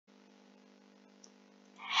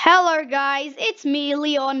Hello guys, it's me,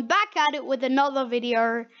 Leon, back at it with another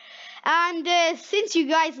video. And since you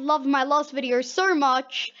guys loved my last video so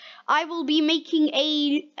much, I will be making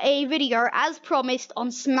a video as promised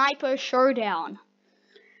on Sniper Showdown.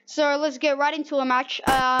 So let's get right into a match.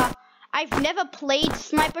 I've never played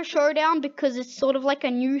Sniper Showdown because it's sort of like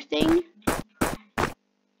a new thing.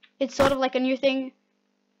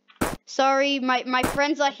 Sorry, my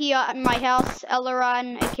friends are here at my house.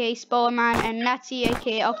 Elleran, aka Spowerman, and Natty,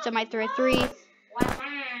 aka Octomite33.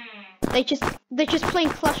 They're just playing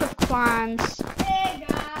Clash of Clans.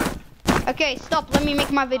 Okay, stop. Let me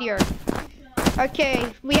make my video.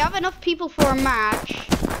 Okay, we have enough people for a match.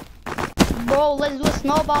 Bro, let's do a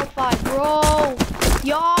snowball fight, bro.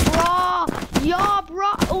 Yeah,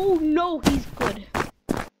 bro. Oh no, he's good.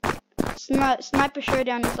 Sniper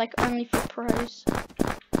Showdown is like only for pros.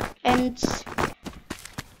 And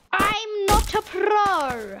I'm not a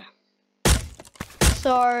pro,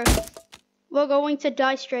 so we're going to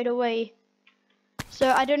die straight away. So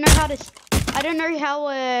I don't know how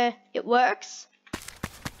it works.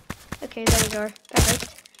 Okay, there we go.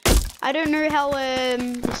 Perfect. I don't know how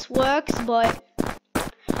this works, but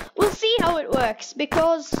we'll see how it works,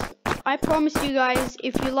 because I promise you guys,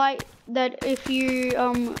 if you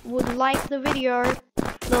would like the video,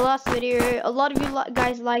 the last video, a lot of you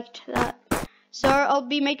guys liked that, so I'll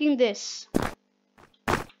be making this.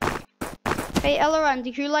 Hey Elleran,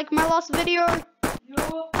 did you like my last video?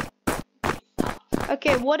 No.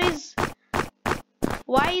 Okay, why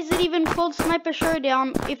is it even called Sniper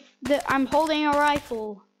Showdown if I'm holding a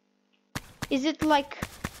rifle? Is it like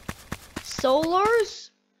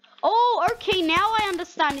solos? Oh, okay, now I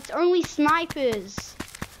understand. It's only snipers.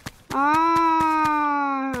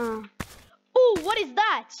 Ah. Oh, what is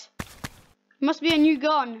that? Must be a new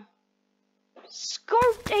gun.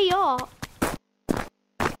 Scoped AR.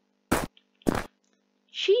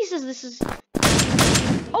 Jesus, this is...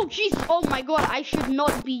 Oh, Jesus. Oh, my God. I should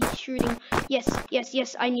not be shooting. Yes,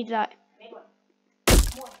 I need that.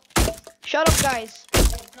 Shut up, guys.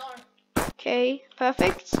 Okay,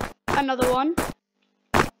 perfect. Another one.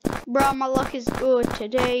 Bruh, my luck is good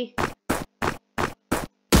today.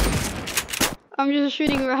 I'm just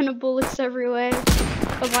shooting random bullets everywhere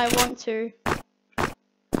because I want to.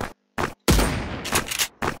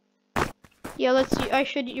 Yeah, I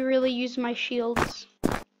should really use my shields.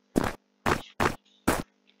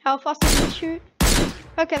 How fast does it shoot?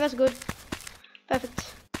 Okay, that's good.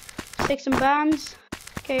 Perfect. Let's take some bands.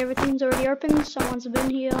 Okay, everything's already open. Someone's been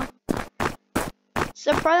here.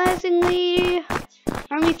 Surprisingly,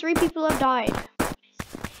 only 3 people have died.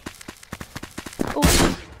 Oh.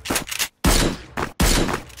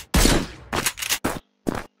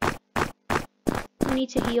 We need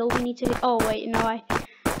to heal. Oh wait, no, I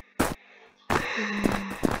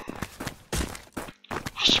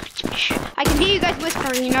can hear you guys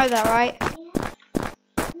whispering, you know that, right?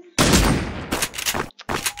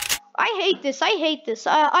 I hate this.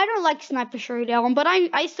 I don't like Sniper Showdown, but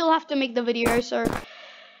I still have to make the video, so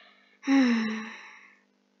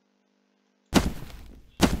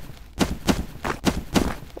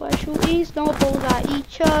we're shooting snowballs at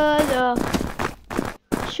each other.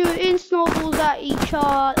 Shooting snowballs at each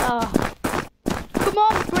other. Come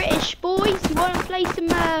on, British boys, you want to play some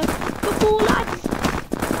football, lads?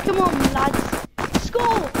 Come on, lads.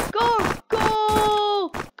 Score! Go!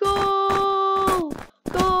 Go! Go!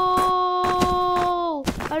 Go!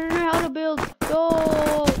 I don't know how to build.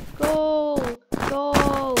 Go! Go! Go!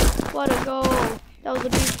 What a goal! That was a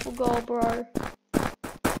beautiful goal, bro.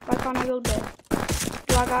 Why can't I build it?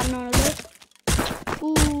 Do I got none of this?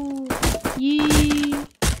 Ooh! Yee!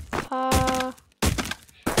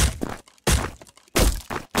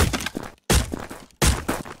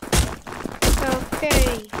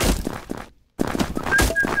 Okay.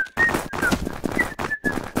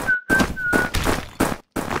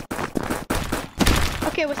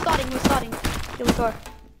 Okay, we're starting. Here we go.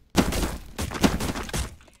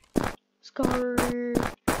 Let's go.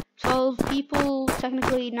 12 people,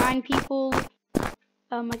 technically 9 people.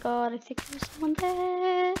 Oh my God, I think there's someone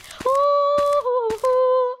there. Ooh,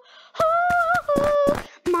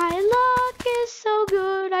 my luck is so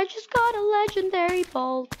good. I just got a legendary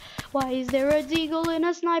bolt. Why is there a deagle in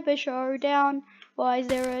a Sniper Showdown? Why is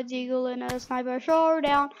there a deagle in a Sniper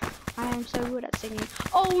Showdown? I am so good at singing.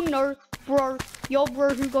 Oh no, bro. Yo,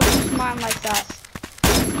 bro, who got you smile like that?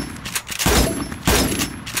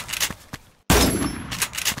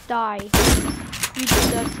 Die. You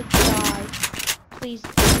deserve to die. Please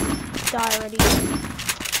die already.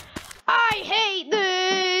 I hate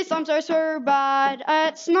this. I'm so bad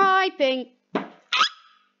at sniping.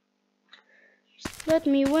 Let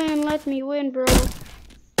me win, bro.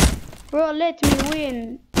 Bro, let me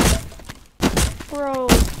win. Bro.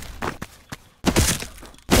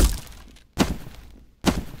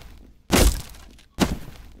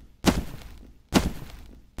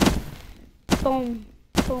 Boom.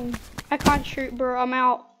 Boom. I can't shoot, bro. I'm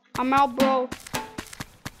out. I'm out, bro.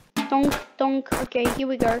 Donk, donk. Okay, here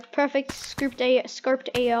we go. Perfect scoped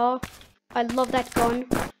AR. I love that gun.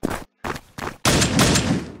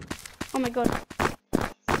 Oh my god.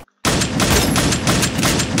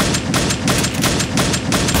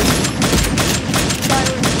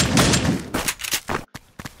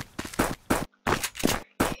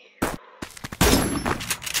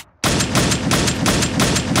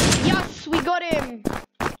 Yes, we got him.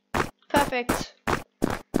 Perfect.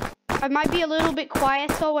 I might be a little bit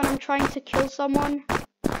quieter when I'm trying to kill someone.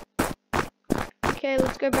 Okay,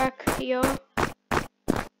 let's go back here.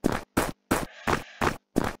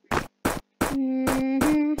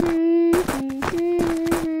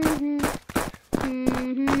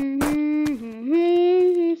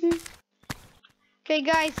 Okay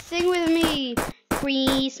guys, sing with me.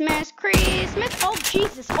 Christmas, Christmas. Oh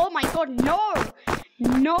Jesus, oh my god, no.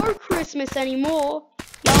 No Christmas anymore.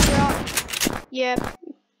 Yeah,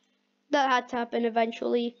 that had to happen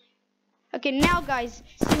eventually. Okay, now guys,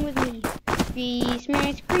 sing with me.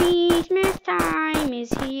 Christmas, Christmas time is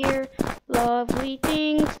here. Lovely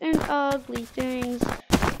things and ugly things.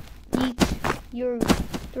 Eat your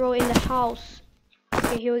throw in the house.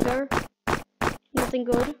 Okay, here we go. Nothing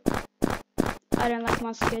good. I don't like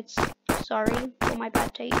muskets. Sorry for my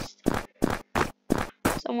bad taste.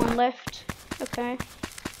 Someone left. Okay.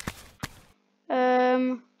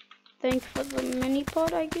 Thank for the mini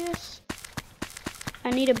pod, I guess. I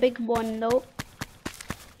need a big one though.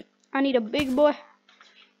 I need a big boy.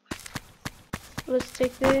 Let's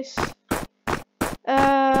take this.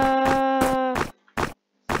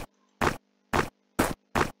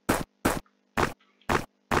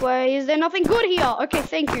 Wait, is there nothing good here? Okay,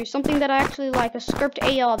 thank you. Something that I actually like. A scoped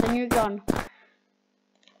AR, the new gun.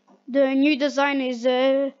 The new design is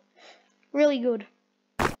really good.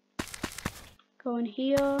 Go in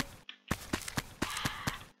here.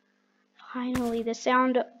 Finally, the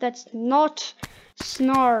sound that's not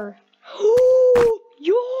snore.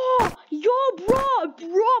 Yo, bro.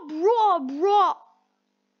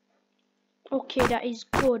 Okay, that is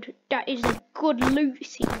good. That is a good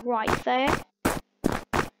Lucy right there.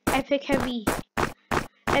 Epic heavy.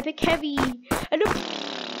 Epic heavy. And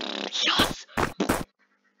yes!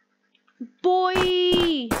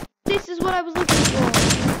 Boy! This is what I was looking for.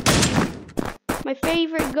 My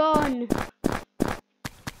favorite gun.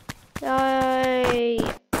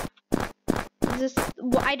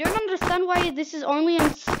 I don't understand why this is only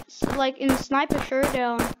in in Sniper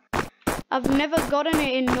Showdown. I've never gotten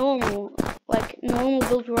it in normal, like normal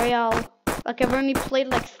build royale. Like I've only played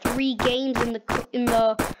like 3 games in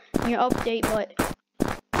the new update, but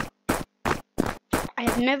I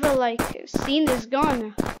have never like seen this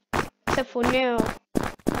gun except for now,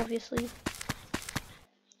 obviously.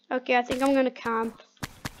 Okay, I think I'm gonna camp.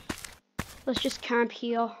 Let's just camp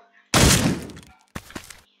here.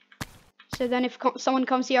 So then if someone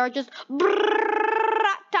comes here, I just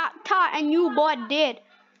and you boy dead.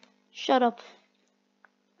 Shut up.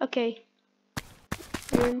 Okay.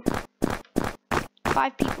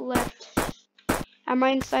 5 people left. Am I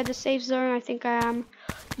inside the safe zone? I think I am.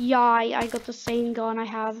 Yeah, I got the same gun I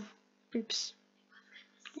have. Oops.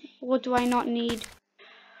 What do I not need?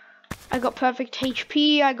 I got perfect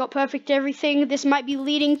HP. I got perfect everything. This might be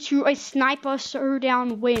leading to a Sniper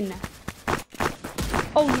Showdown win.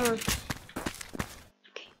 Oh no.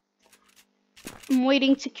 Okay. I'm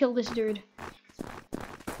waiting to kill this dude.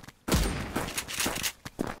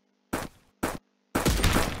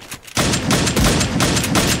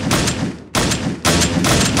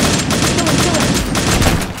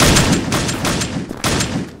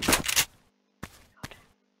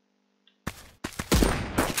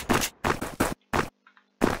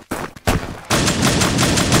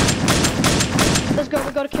 Let's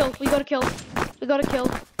go, we gotta kill.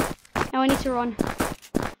 Now I need to run.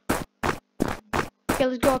 Okay,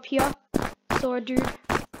 let's go up here. Saw a dude.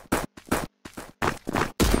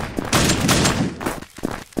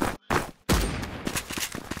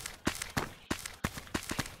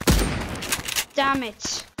 Damn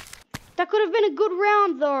it. That could have been a good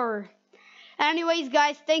round though. Anyways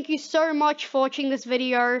guys, thank you so much for watching this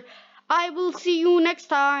video. I will see you next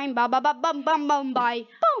time. Bye.